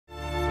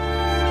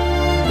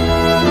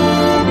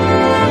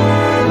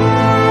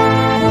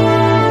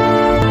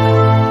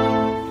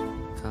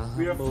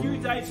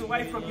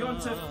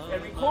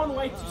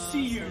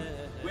see you,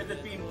 whether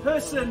it be in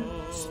person,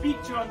 speak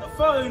to you on the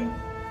phone,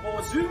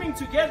 or zooming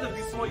together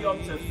before Yom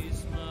Tov.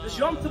 This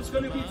Yom Tov is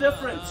going to be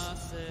different.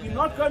 We're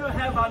not going to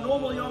have our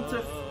normal Yom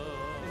Tov.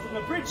 There's an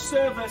abridged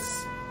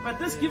service, but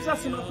this gives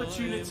us an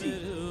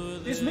opportunity.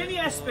 There's many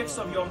aspects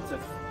of Yom Tov.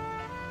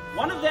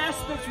 One of the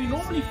aspects we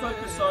normally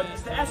focus on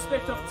is the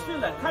aspect of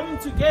tefillah, coming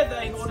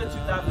together in order to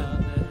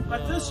daven.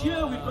 But this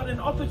year we've got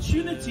an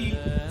opportunity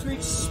to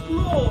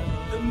explore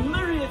the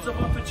myriads of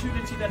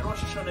opportunity that Rosh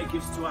Hashannah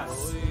gives to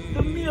us.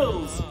 The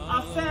meals,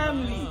 our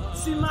family,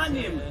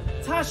 simanim,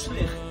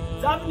 tashlich,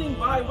 davening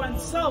by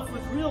oneself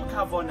with real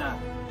kavanah.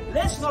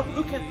 Let's not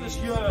look at this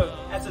year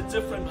as a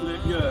different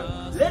year.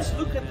 Let's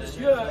look at this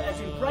year as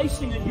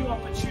embracing a new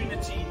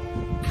opportunity,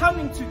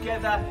 coming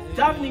together,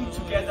 davening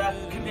together,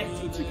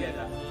 connecting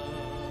together.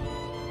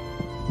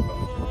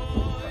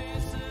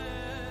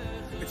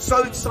 It's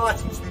so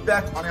exciting to be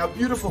back on our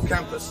beautiful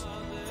campus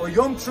for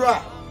Yom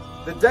Teruah,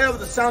 the day of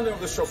the sounding of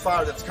the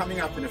shofar that's coming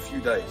up in a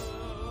few days.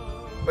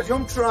 But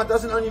Yom Teruah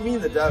doesn't only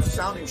mean the day of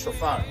sounding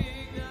shofar.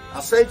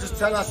 Our sages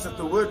tell us that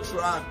the word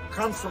Teruah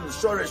comes from the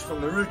shoresh,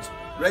 from the root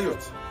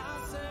reyut,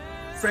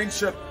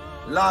 friendship,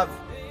 love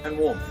and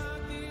warmth.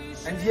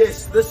 And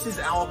yes, this is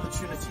our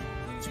opportunity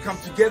to come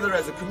together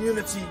as a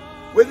community,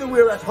 whether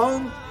we're at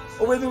home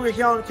or whether we're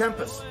here on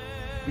campus.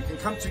 We can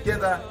come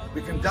together,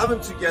 we can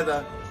daven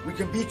together, we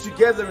can be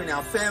together in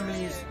our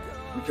families,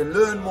 we can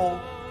learn more,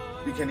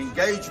 we can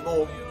engage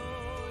more,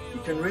 we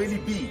can really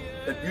be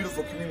that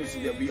beautiful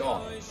community that we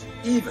are,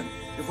 even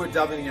if we're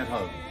davening at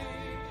home.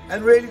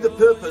 And really the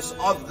purpose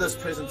of this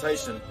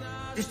presentation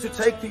is to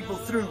take people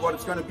through what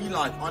it's going to be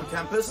like on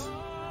campus,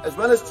 as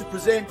well as to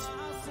present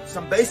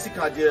some basic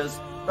ideas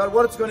about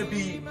what it's going to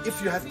be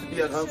if you have to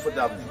be at home for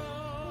davening.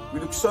 We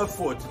look so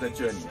forward to that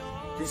journey.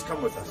 Please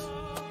come with us.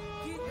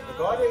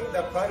 Regarding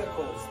the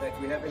protocols that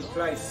we have in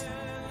place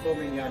for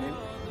Minyanim,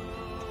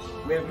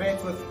 we have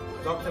met with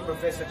Dr.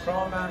 Professor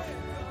Kramer,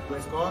 who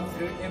has gone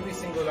through every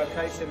single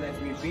location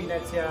that we've been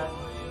at here,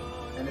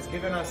 and has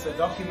given us a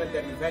document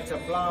that we've had to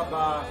apply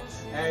by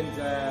and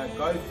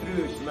go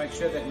through to make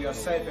sure that we are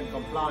safe and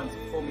compliant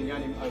for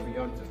Minyanim over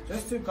Yom Tov.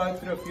 Just to go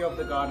through a few of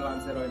the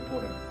guidelines that are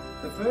important.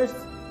 The first,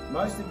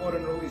 most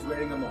important rule is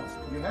wearing a mask.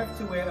 You have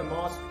to wear a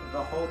mask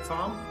the whole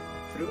time,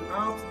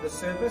 throughout the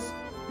service.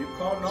 You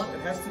cannot,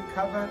 it has to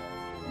cover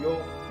your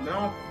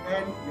mouth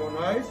and your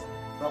nose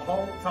the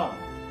whole time.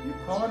 You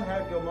can't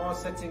have your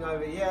mask sitting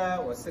over here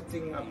or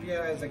sitting up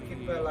here as a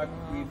kippah like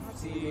we've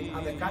seen in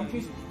other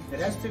countries. It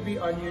has to be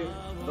on you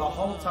the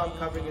whole time,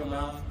 covering your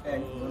mouth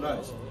and your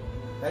nose.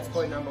 That's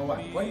point number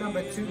one. Point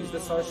number two is the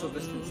social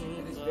distancing.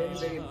 It is very,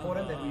 very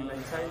important that we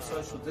maintain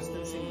social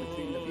distancing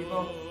between the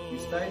people. You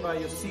stay by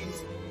your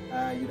seats.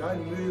 You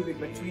don't move in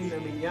between the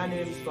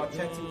minyanim, start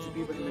chatting to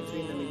people in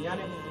between the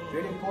minyanim.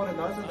 Very important.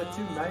 Those are the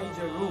two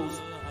major rules.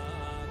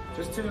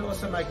 Just to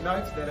also make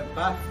note that a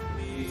buff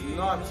is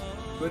not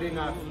good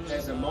enough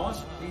as a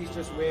mask. Please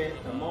just wear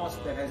a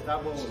mask that has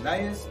double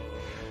layers.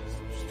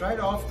 Straight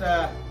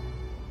after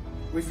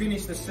we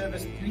finish the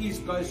service, please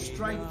go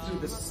straight through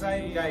the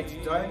same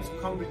gate. Don't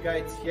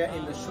congregate here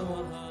in the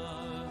shul.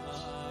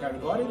 Now,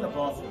 regarding the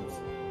bathrooms,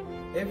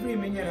 every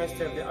minyan has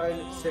to have their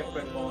own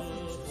separate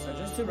bathrooms. So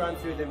just to run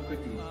through them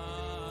quickly.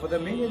 For the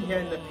minyan here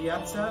in the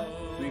piazza,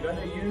 we're going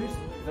to use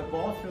the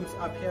bathrooms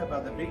up here by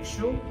the big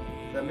shul,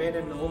 the men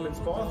and the women's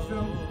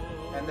bathroom,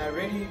 and they're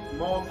already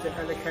marked and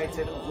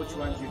allocated of which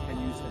ones you can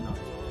use or not.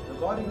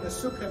 Regarding the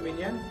sukkah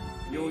minyan,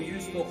 you'll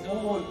use the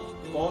hall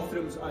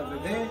bathrooms over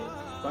there,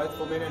 both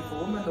for men and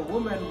for women. The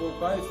women will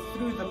go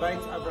through the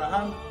Beit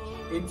Abraham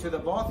into the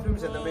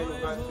bathrooms, and the men will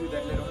go through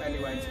that little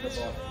alleyway into the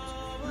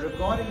bathrooms.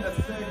 Regarding the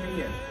third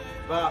minyan,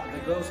 by the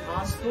girls'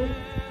 high school,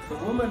 the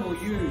women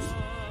will use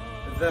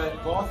the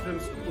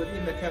bathrooms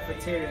within the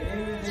cafeteria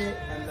area there,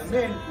 and the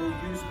men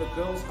will use the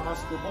girls' high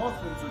school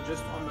bathrooms, or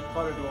just on the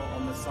corridor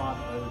on the side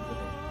over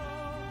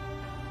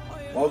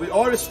there. While we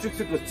are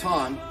restricted with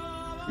time,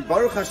 we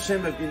Baruch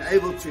Hashem have been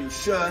able to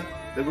ensure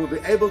that we'll be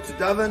able to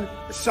daven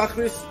the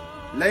Shachris,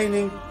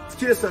 Laning,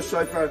 Tkiras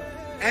HaShofar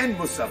and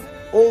Musaf,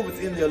 all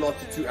within the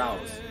allotted 2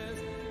 hours.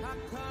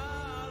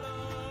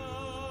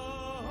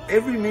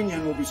 Every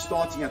minyan will be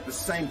starting at the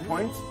same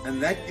point,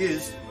 and that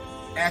is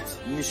at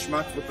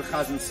Nishmat with the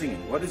Chazan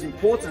singing. What is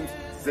important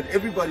is that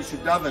everybody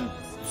should daven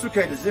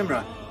Psukei de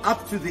Zimra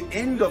up to the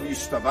end of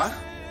Yishtabach,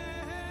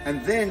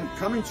 and then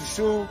come into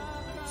Shul,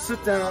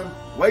 sit down,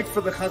 wait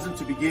for the Chazan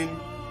to begin,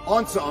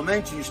 answer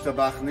Amen to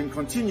Yishtabach, and then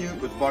continue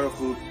with Baruch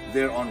Hu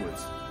there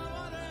onwards.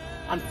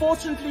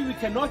 Unfortunately, we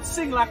cannot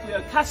sing like we're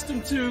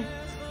accustomed to.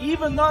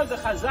 Even though the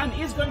Chazan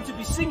is going to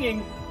be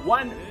singing,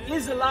 one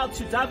is allowed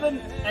to daven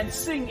and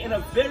sing in a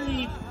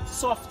very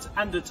soft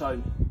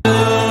undertone.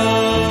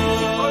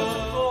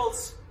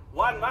 Protocols.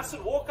 One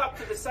mustn't walk up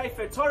to the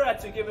Sefer Torah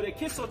to give it a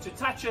kiss or to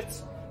touch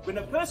it. When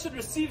a person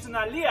receives an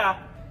aliyah,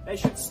 they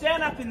should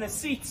stand up in the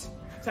seat,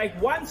 take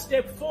one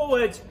step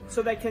forward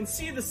so they can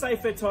see the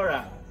Sefer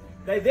Torah.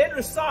 They then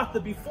recite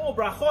the before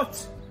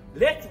brachot,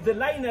 let the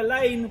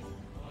lane.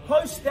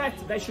 Post that,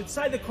 they should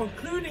say the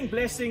concluding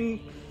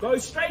blessing, go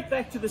straight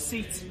back to the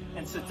seat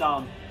and sit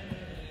down.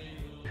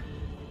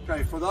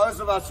 Okay, for those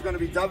of us who are going to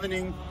be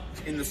davening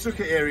in the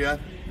sukkah area,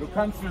 you'll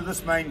come through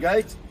this main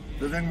gate,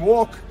 you'll then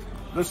walk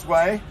this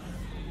way,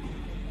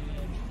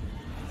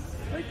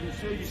 making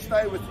sure you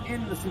stay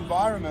within this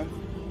environment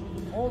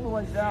all the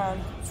way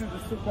down to the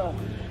sukkah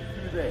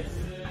through there.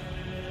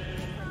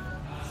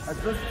 At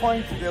this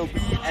point, there'll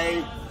be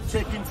a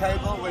check-in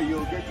table where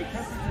you'll get your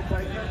temperature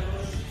taken.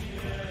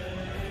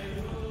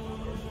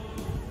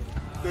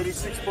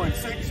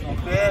 36.6, not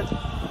bad.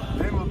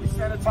 Then we'll be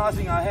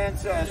sanitizing our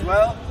hands here as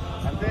well,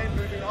 and then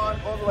moving on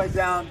all the way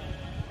down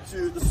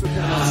to the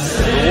sukkah.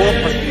 The walk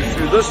must be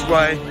through this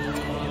way,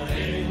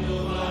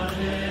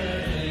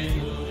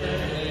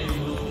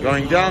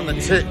 going down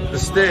the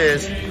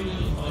stairs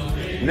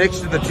next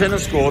to the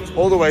tennis court,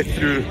 all the way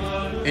through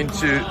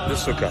into the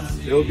sukkah.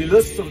 There will be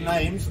lists of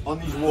names on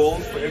these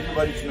walls for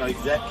everybody to know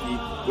exactly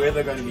where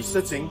they're going to be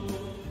sitting,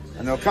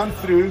 and they'll come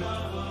through,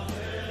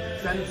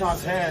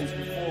 sanitize hands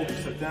before we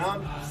sit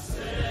down.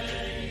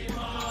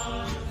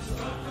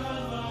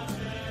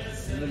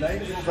 And the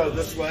ladies will go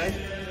this way,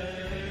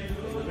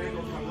 and the men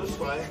will come this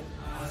way.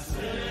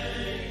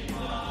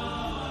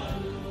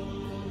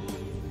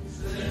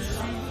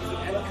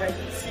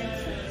 Allocated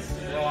seats.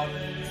 They are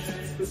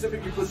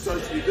specifically put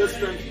socially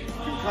distant. You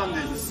can come,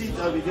 there's a seat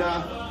over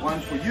here,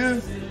 one for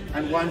you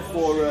and one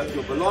for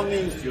your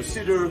belongings, your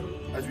siddur.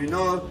 As we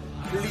know,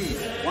 please,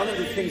 one of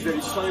the things that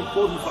is so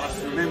important for us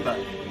to remember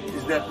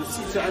is that the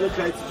seats are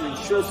allocated to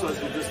ensure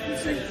social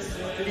distancing.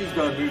 Please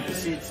don't move the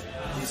seats.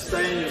 Please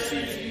stay in your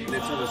seats.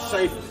 Let's have a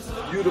safe,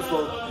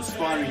 beautiful,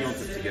 inspiring Yom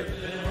Tov together.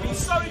 We're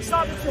so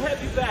excited to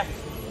have you back.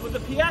 For the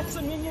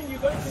Piazza Minyan,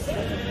 you're going to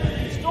enter through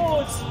these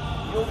doors.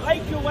 You'll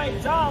make your way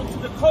down to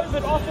the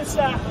COVID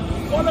officer,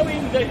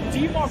 following the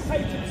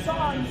demarcated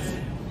signs.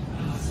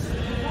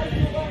 You'll make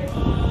your way to the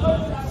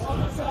COVID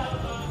officer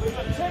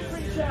where the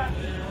temperature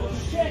will be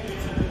checked.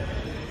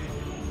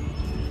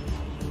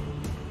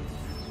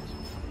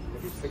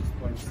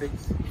 36.6.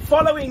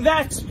 Following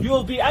that,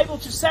 you'll be able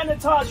to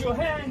sanitize your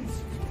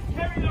hands,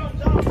 carry on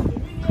down to the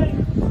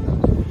minyan.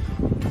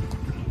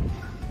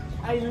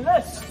 A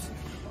list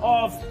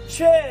of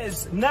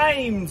chairs,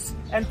 names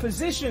and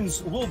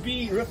positions will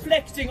be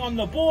reflecting on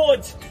the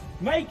board.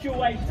 Make your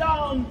way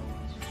down.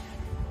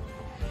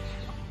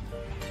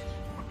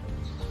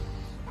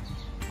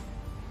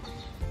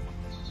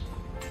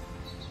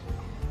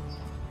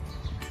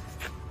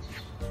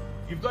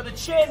 You've got a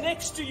chair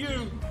next to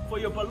you for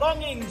your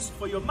belongings,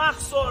 for your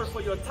machzor,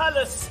 for your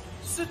talis.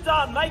 Sit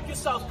down, make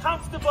yourself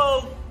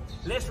comfortable.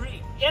 Let's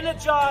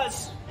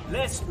re-energize.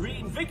 Let's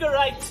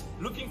reinvigorate.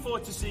 Looking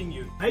forward to seeing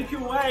you. Make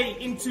your way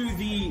into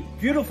the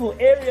beautiful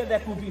area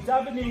that will be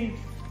davening.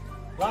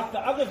 Like the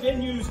other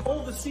venues,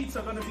 all the seats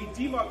are going to be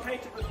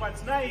demarcated with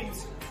one's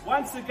names.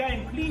 Once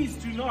again, please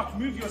do not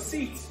move your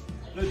seats.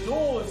 The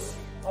doors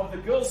of the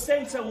girls'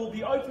 center will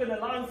be open,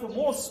 allowing for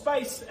more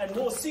space and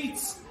more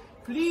seats.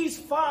 Please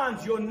find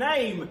your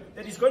name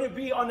that is going to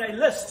be on a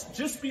list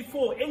just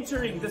before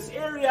entering this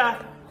area.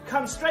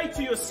 Come straight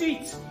to your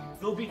seat.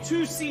 There'll be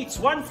 2 seats,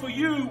 one for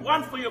you,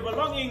 one for your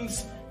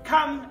belongings.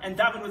 Come and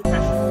daven with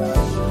passion.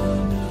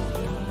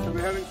 So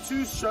we're having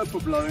 2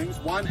 shofar blowings,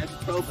 one at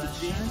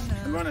 12:15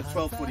 and one at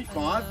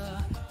 12:45.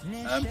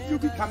 You'll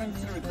be coming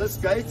through at this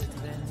gate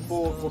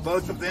for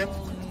both of them.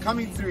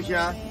 Coming through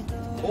here,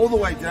 all the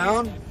way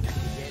down,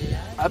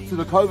 up to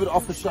the COVID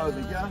office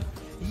over here.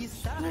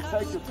 We'll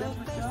take your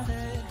temperature.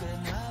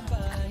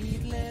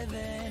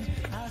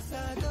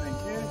 Thank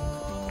you.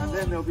 And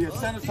then there'll be a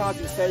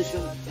sanitizing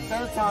station,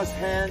 sanitized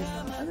hands,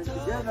 and then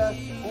together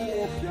all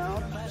walk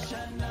down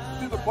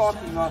to the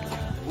parking lot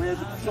where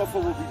the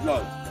shofar will be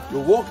blown.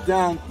 You'll walk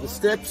down the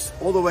steps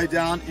all the way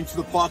down into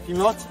the parking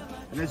lot,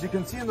 and as you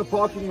can see in the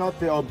parking lot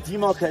there are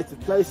demarcated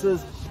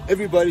places.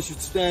 Everybody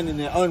should stand in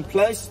their own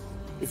place.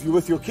 If you're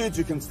with your kids,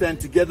 you can stand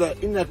together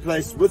in that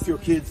place with your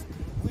kids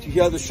to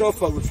hear the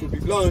shofar, which will be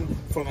blown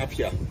from up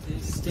here.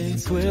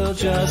 Distance will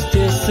just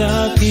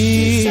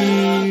disappear,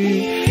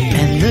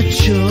 and the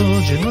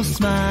children will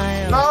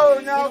smile. No,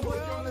 we're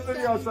doing the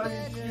video, so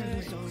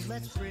excuse me.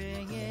 Let's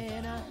bring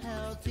in a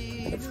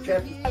healthy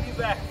Have you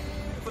back.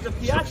 For the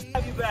Piazza,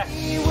 have you back.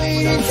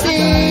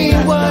 see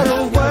what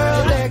a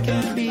world there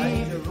can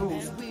be. The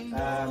rules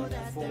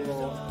for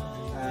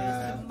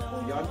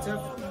Yom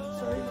Tov,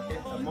 sorry,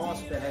 a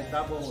mask that has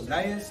double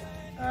layers.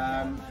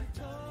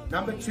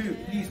 Number 2,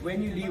 please,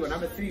 when you leave, or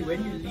number 3,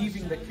 when you're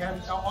leaving the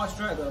camp,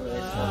 Hashannah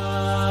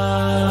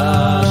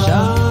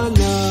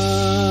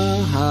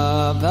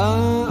haba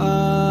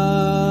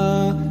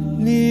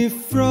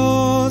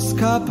nifros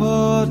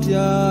kapot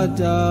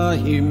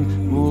yadayim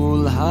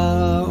mul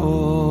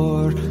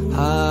haor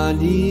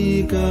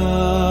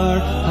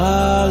hanigar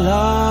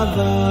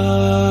halava